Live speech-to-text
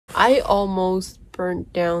I almost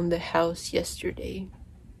burnt down the house yesterday.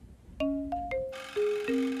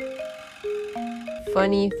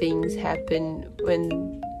 Funny things happen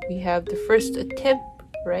when we have the first attempt,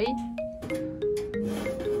 right?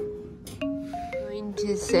 I'm going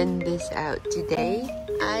to send this out today.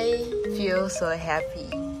 I feel so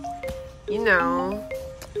happy. You know,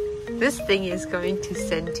 this thing is going to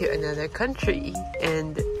send to another country,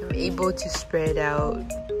 and I'm able to spread out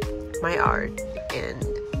my art and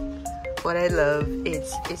what I love.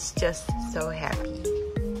 It's just so happy.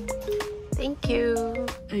 Thank you.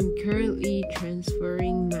 I'm currently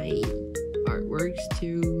transferring my artworks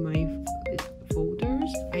to my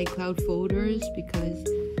folders, iCloud folders, because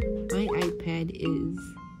my iPad is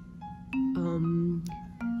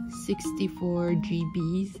 64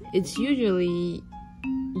 GBs. It's usually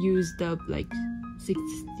used up like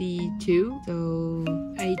 62,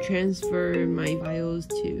 so I transfer my files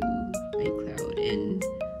to iCloud and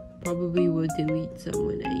probably will delete some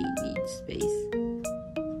when I need space.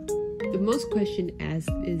 The most question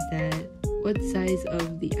asked is that what size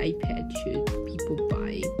of the iPad should people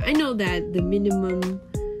buy? I know that the minimum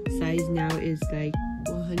size now is like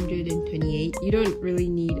 128. You don't really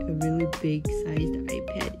need a really big sized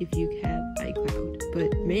iPad if you have iCloud.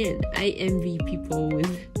 But man, I envy people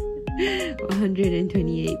with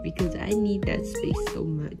 128 because I need that space so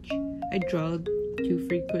much. I draw too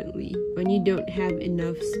frequently. When you don't have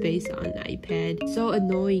enough space on iPad, so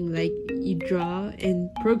annoying. Like, you draw and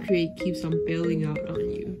Procreate keeps on bailing out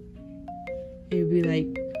on you. And you'll be like,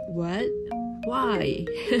 what? Why?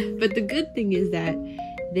 But the good thing is that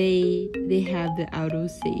they have the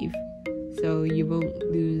autosave, so you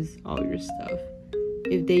won't lose all your stuff.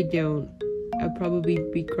 If they don't, I'll probably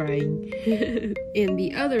be crying. And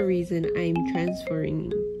the other reason I'm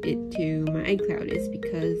transferring it to my iCloud is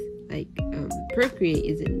because Procreate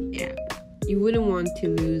is an app. You wouldn't want to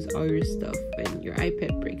lose all your stuff when your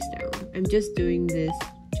iPad breaks down. I'm just doing this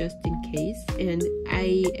just in case, and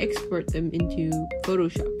I export them into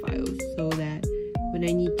Photoshop files so that when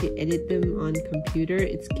I need to edit them on computer,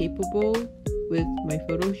 it's capable with my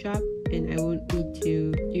Photoshop and I won't need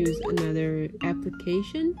to use another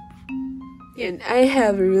application. And I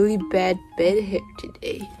have a really bad bed hair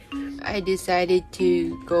today. I decided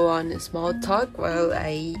to go on a small talk while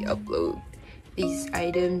I upload these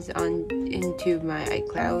items into my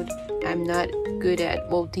iCloud. I'm not good at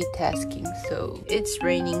multitasking, so it's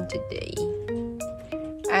raining today.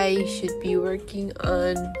 I should be working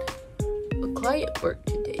on a client work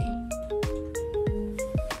today.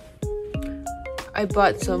 I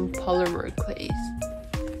bought some polymer clays.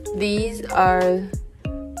 These are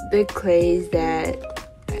the clays that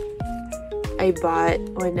I bought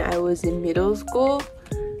when I was in middle school.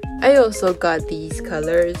 I also got these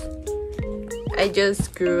colors. I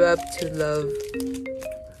just grew up to love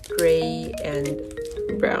gray and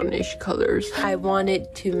brownish colors. I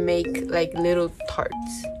wanted to make like little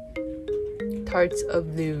tarts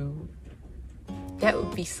of blue. That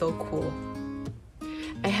would be so cool.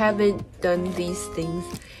 I haven't done these things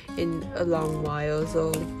in a long while,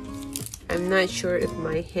 so I'm not sure if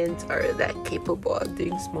my hands are that capable of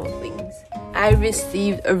doing small things. I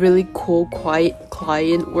received a really cool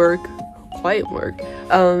client work.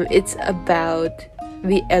 It's about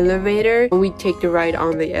the elevator. When we take the ride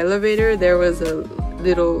on the elevator, there was a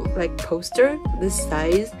little like poster this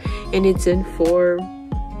size, and it's in four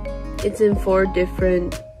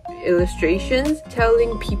different illustrations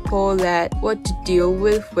telling people that what to deal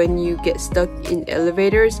with when you get stuck in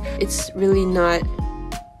elevators. It's really not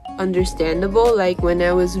understandable. Like, when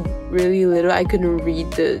I was really little, I couldn't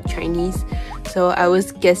read the Chinese, so I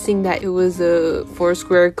was guessing that it was a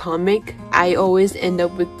Foursquare comic. I always end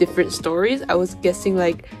up with different stories. I was guessing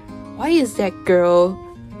like, why is that girl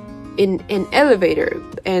in an elevator?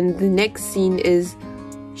 And the next scene is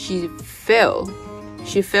she fell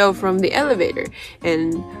from the elevator,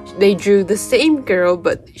 and they drew the same girl,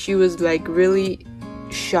 but she was like really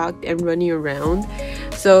shocked and running around.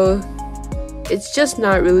 So it's just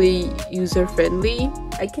not really user friendly.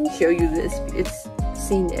 I can show you this. It's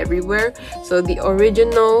seen everywhere. So the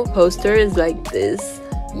original poster is like this.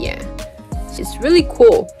 Yeah, it's really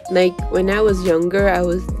cool. Like, when I was younger, I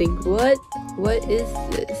was thinking, what is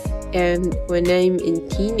this? And when I'm in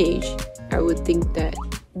teenage, I would think that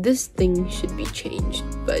this thing should be changed,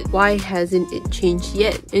 but why hasn't it changed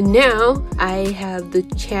yet? And now I have the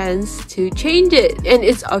chance to change it, and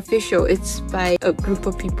it's official. It's by a group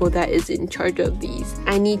of people that is in charge of these.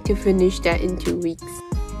 I need to finish that in 2 weeks.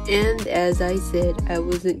 And as I said, I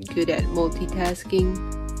wasn't good at multitasking.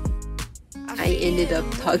 I ended up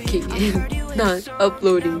talking and not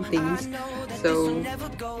uploading things, so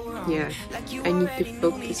Yeah, I need to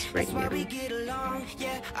focus right now.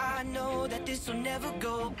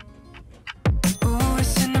 Ooh,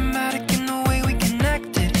 it's cinematic in the way we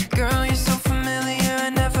connected. Girl, you're so familiar, I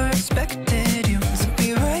never expected you to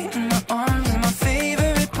be right in my arms. And my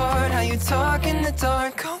favorite part, how you talk in the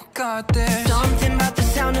dark. Oh God, there's something about the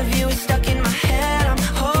sound of you is stuck in my head. I'm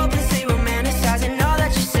hopelessly romanticizing all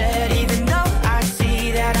that you said. Even though I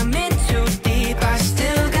see that I'm in too deep, I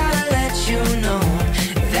still gotta let you know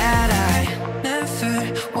that I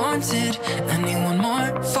never wanted anyone more.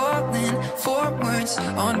 Falling forwards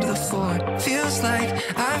onto the floor. Feels like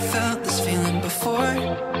I felt this feeling before.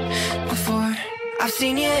 I've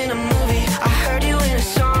seen you in a movie, I heard you in a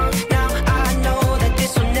song. Now I know that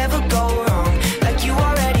this will never go wrong. Like you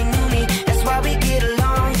already knew me, that's why we get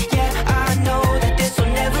along. Yeah, I know that this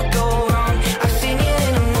will never go wrong. I've seen you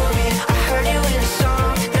in a movie, I heard you in a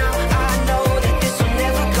song. Now I know that this will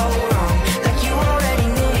never go wrong. Like you already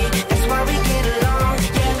knew me, that's why we get along.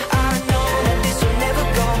 Yeah, I know that this will never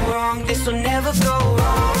go wrong. This will never go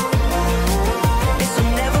wrong.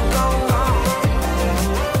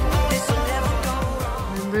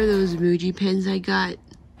 Remember those Muji pens I got?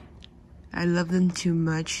 I love them too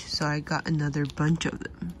much, so I got another bunch of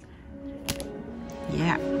them.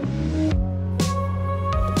 Yeah.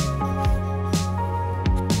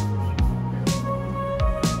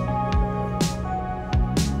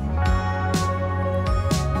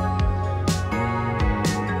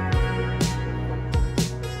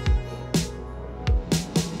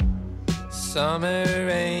 Summer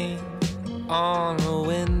rain on a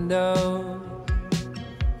window.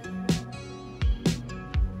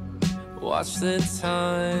 Watch the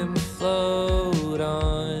time float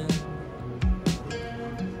on.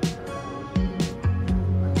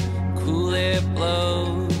 Cool air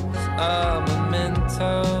blows a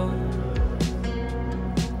memento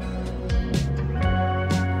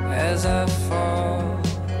as I fall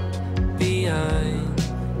behind.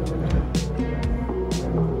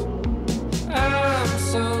 I'm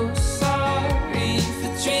so sorry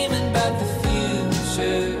for dreaming about the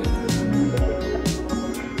future.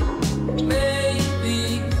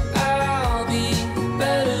 Maybe I'll be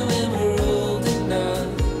better when we're old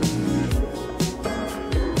enough.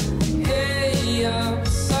 Hey, I'm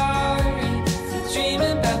sorry for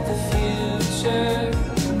dreaming about the future.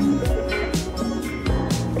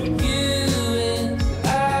 You and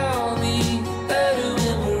I'll be better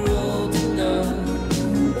when we're old enough.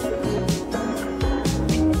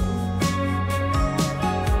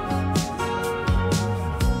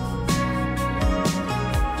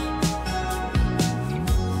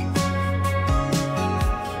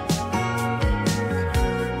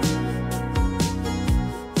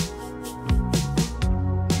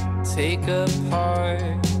 Take apart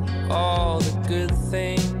all the good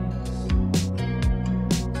things,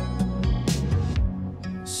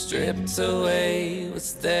 stripped away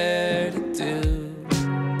what's there to do.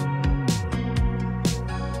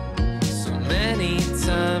 So many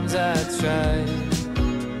times I tried,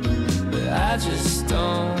 but I just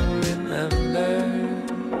don't remember.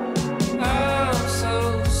 I'm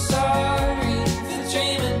so sorry for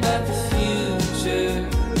dreaming about the future.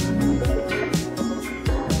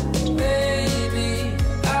 Maybe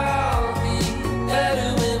I'll be better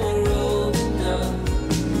when we're old enough.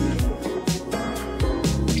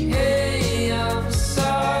 Hey, I'm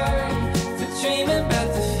sorry for dreaming about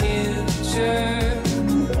the future.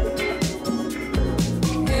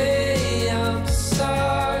 Hey, I'm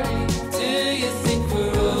sorry. Do you think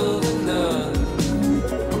we're old enough?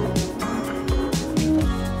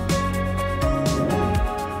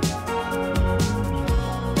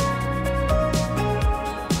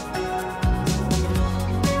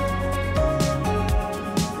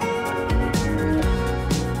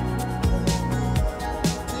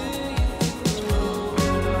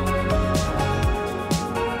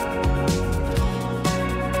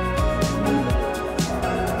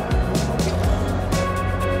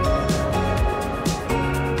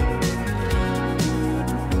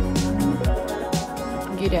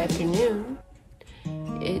 Good afternoon.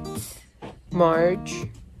 It's March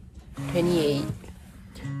 28th,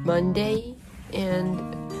 Monday, and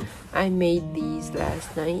I made these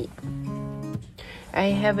last night. I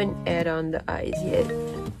haven't added on the eyes yet.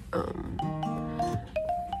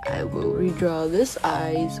 I will redraw this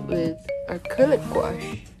eyes with acrylic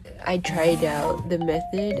gouache. I tried out the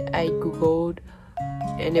method, I googled,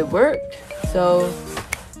 and it worked. So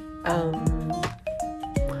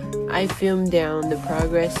I filmed down the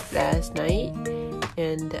progress last night,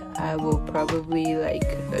 and I will probably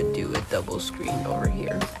do a double screen over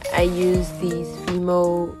here. I use these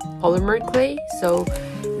Finni polymer clay, so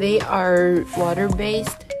they are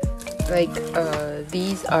water-based, Like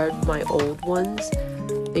these are my old ones.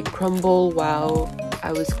 They crumble while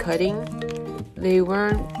I was cutting. They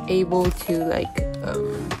weren't able to like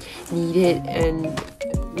knead it and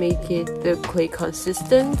make it the clay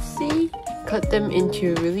consistency. Cut them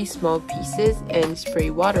into really small pieces and spray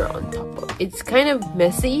water on top of it. It's kind of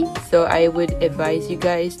messy, so I would advise you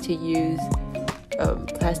guys to use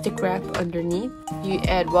plastic wrap underneath. You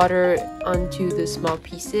add water onto the small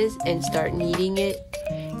pieces and start kneading it,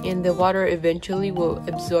 and the water eventually will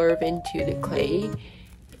absorb into the clay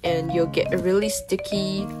and you'll get a really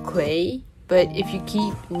sticky clay. But if you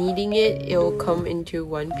keep kneading it, it will come into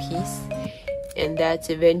one piece, and that's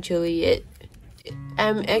eventually it.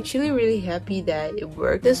 I'm actually really happy that it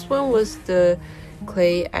worked. This one was the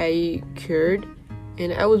clay I cured,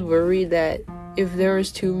 and I was worried that if there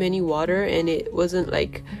was too many water and it wasn't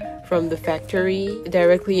like from the factory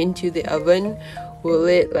directly into the oven, will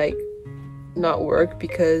it like not work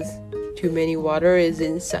because too many water is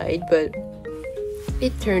inside? But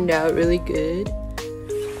it turned out really good.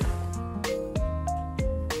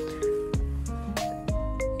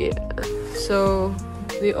 Yeah, so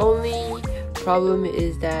the only problem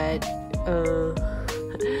is that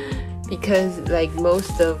because like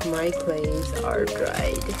most of my clays are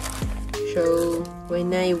dried, so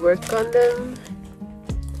when I work on them,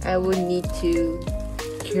 I would need to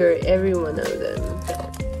cure every one of them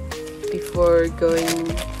before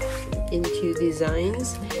going into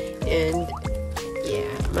designs. And yeah,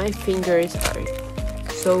 my fingers are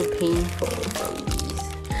so painful from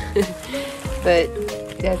these. But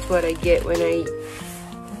that's what I get when I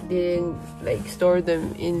didn't like store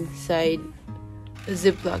them inside a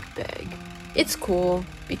Ziploc bag. It's cool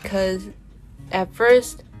because at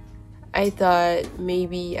first I thought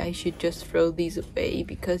maybe I should just throw these away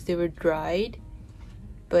because they were dried,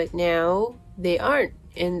 but now they aren't,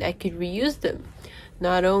 and I could reuse them.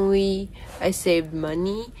 Not only I saved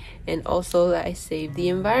money, and also I saved the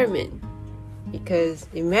environment, because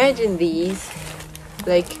imagine these,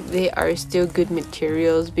 like they are still good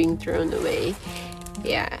materials being thrown away.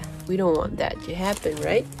 Yeah, we don't want that to happen,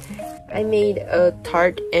 right? I made a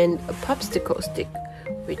tart and a popsicle stick,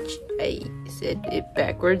 which I said it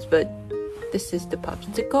backwards, but this is the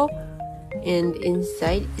popsicle, and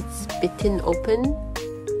inside it's bitten open,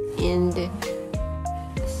 and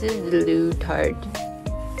this is the blue tart.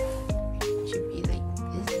 It should be like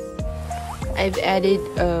this. I've added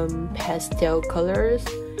pastel colors,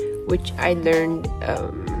 which I learned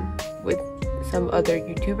with some other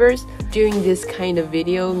YouTubers. Doing this kind of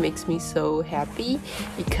video makes me so happy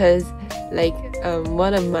because like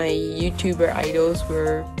one of my YouTuber idols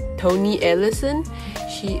were Tony Ellison.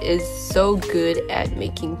 She is so good at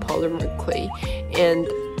making polymer clay, and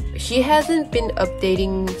she hasn't been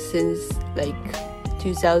updating since like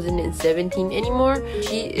 2017 anymore.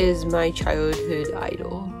 She is my childhood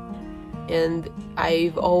idol, and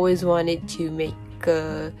I've always wanted to make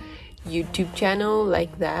a YouTube channel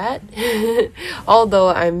like that. Although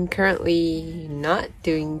I'm currently not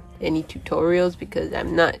doing any tutorials because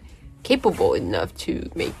I'm not capable enough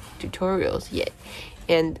to make tutorials yet.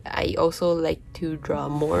 And I also like to draw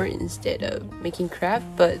more instead of making craft,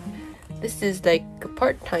 but this is like a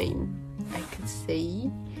part-time, I could say.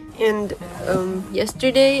 And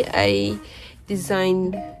yesterday I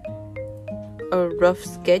designed a rough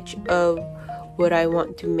sketch of what I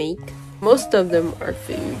want to make. Most of them are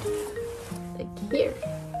food, like here.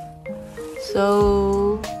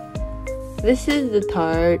 So this is the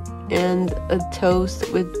tart and a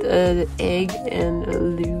toast with an egg and a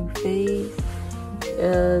loo face,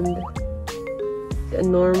 and a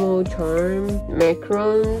normal charm,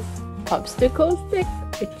 macarons, popsicle stick,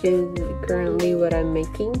 which is currently what I'm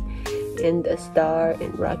making, and a star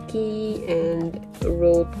and Rocky, and a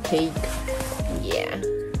rolled cake. Yeah,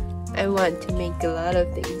 I want to make a lot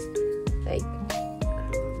of things. Like,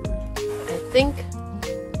 I think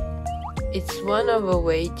it's one of a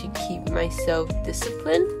way to keep myself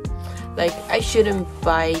disciplined. Like, I shouldn't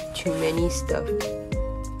buy too many stuff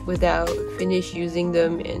without finish using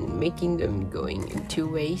them and making them going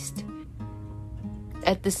into waste.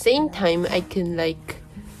 At the same time, I can like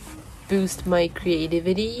boost my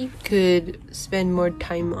creativity, could spend more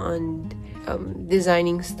time on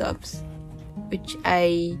designing stuffs, which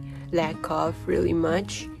I lack of really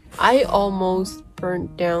much. I almost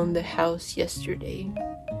burnt down the house yesterday.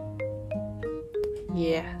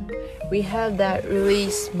 Yeah, we have that really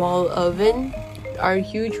small oven. Our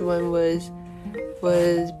huge one was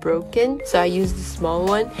broken, so I used the small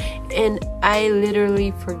one, and I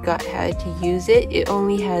literally forgot how to use it. It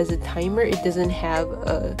only has a timer. It doesn't have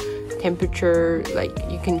a temperature like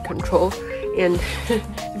you can control, And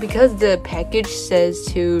because the package says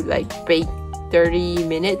to like bake 30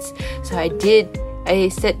 minutes, so I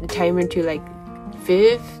set the timer to like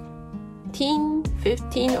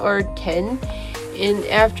 15 or 10, and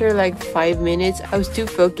after like 5 minutes I was too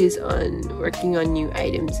focused on working on new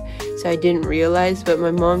items, so I didn't realize. But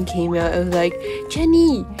my mom came out and was like,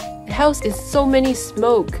 Jenny, the house is so many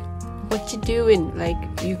smoke, what you doing? Like,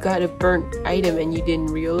 you got a burnt item and you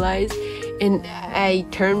didn't realize. And I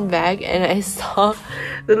turned back and I saw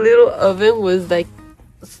the little oven was like,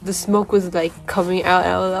 the smoke was like coming out.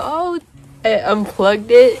 I was like, oh, I unplugged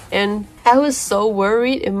it, and I was so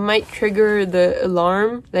worried it might trigger the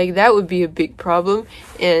alarm. Like, that would be a big problem.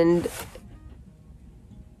 And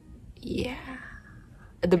yeah,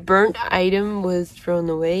 the burnt item was thrown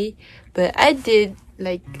away, but I did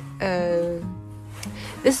like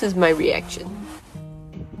this is my reaction.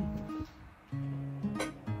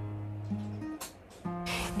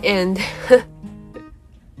 And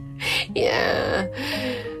yeah,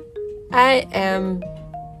 I am.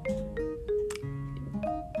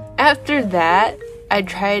 After that, I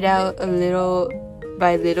tried out a little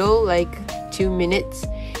by little, like 2 minutes,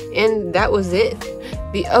 and that was it.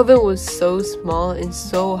 The oven was so small and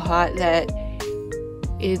so hot that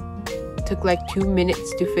it took like 2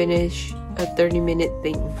 minutes to finish a 30-minute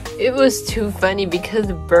thing. It was too funny because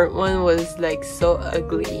the burnt one was like so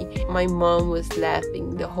ugly. My mom was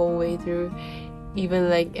laughing the whole way through.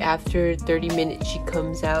 Even like after 30 minutes, she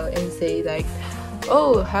comes out and say like,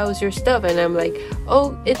 oh, how's your stuff? And I'm like,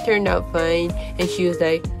 oh, it turned out fine. And she was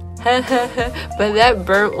like, ha ha ha, but that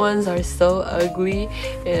burnt ones are so ugly.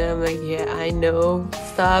 And I'm like, yeah, I know,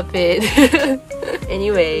 stop it.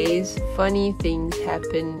 Anyways, funny things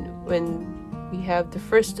happen when we have the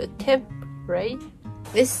first attempt, right?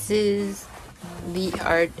 This is the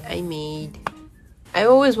art I made. I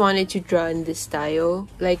always wanted to draw in this style,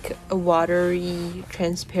 like a watery,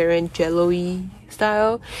 transparent, jello-y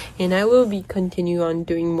style, and I will be continue on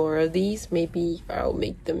doing more of these. Maybe I'll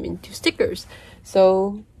make them into stickers.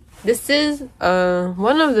 So this is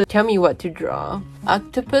one of the tell me what to draw,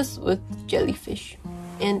 octopus with jellyfish.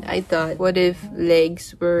 And I thought, what if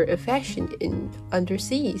legs were a fashion in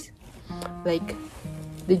underseas? Like,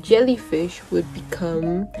 the jellyfish would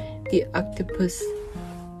become the octopus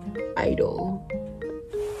idol.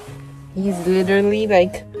 He's literally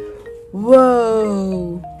like,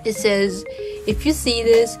 whoa. It says, if you see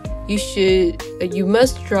this, you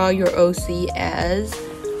must draw your OC as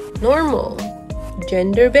normal,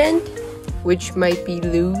 gender bent, which might be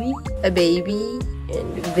Louis, a baby,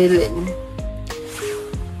 and villain.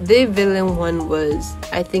 The villain one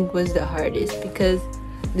I think was the hardest, because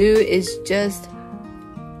Lou is just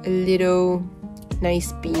a little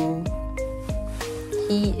nice bean.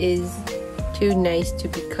 He is too nice to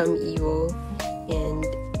become evil, and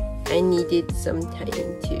I needed some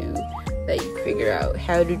time to like figure out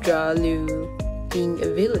how to draw Lou being a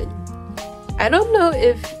villain. I don't know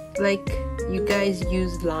if like you guys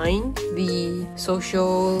use Line, the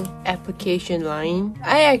social application Line.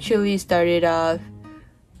 I actually started off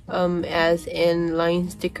as an Line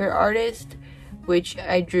sticker artist, which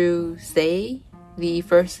I drew Say, the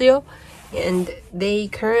first seal, and they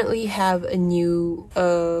currently have a new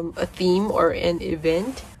a theme or an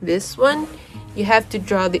event. This one, you have to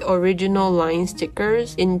draw the original Line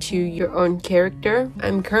stickers into your own character.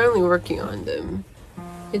 I'm currently working on them.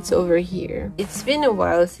 It's over here. It's been a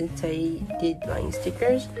while since I did Line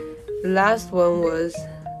stickers. The last one was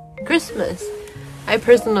Christmas. I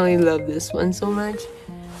personally love this one so much.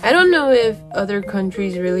 I don't know if other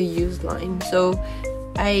countries really use Line, so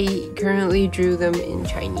I currently drew them in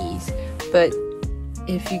Chinese. But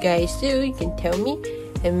if you guys do, you can tell me,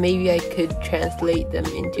 and maybe I could translate them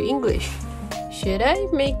into English. Should I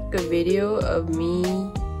make a video of me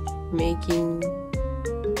making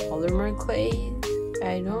polymer clay?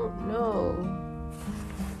 I don't know.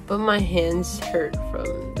 But my hands hurt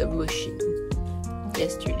from the mushing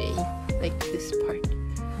yesterday, like this part.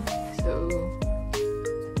 So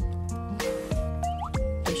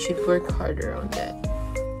I should work harder on that.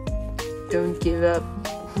 Don't give up.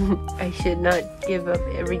 I should not give up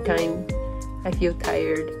every time I feel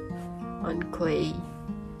tired on clay.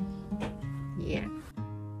 Yeah.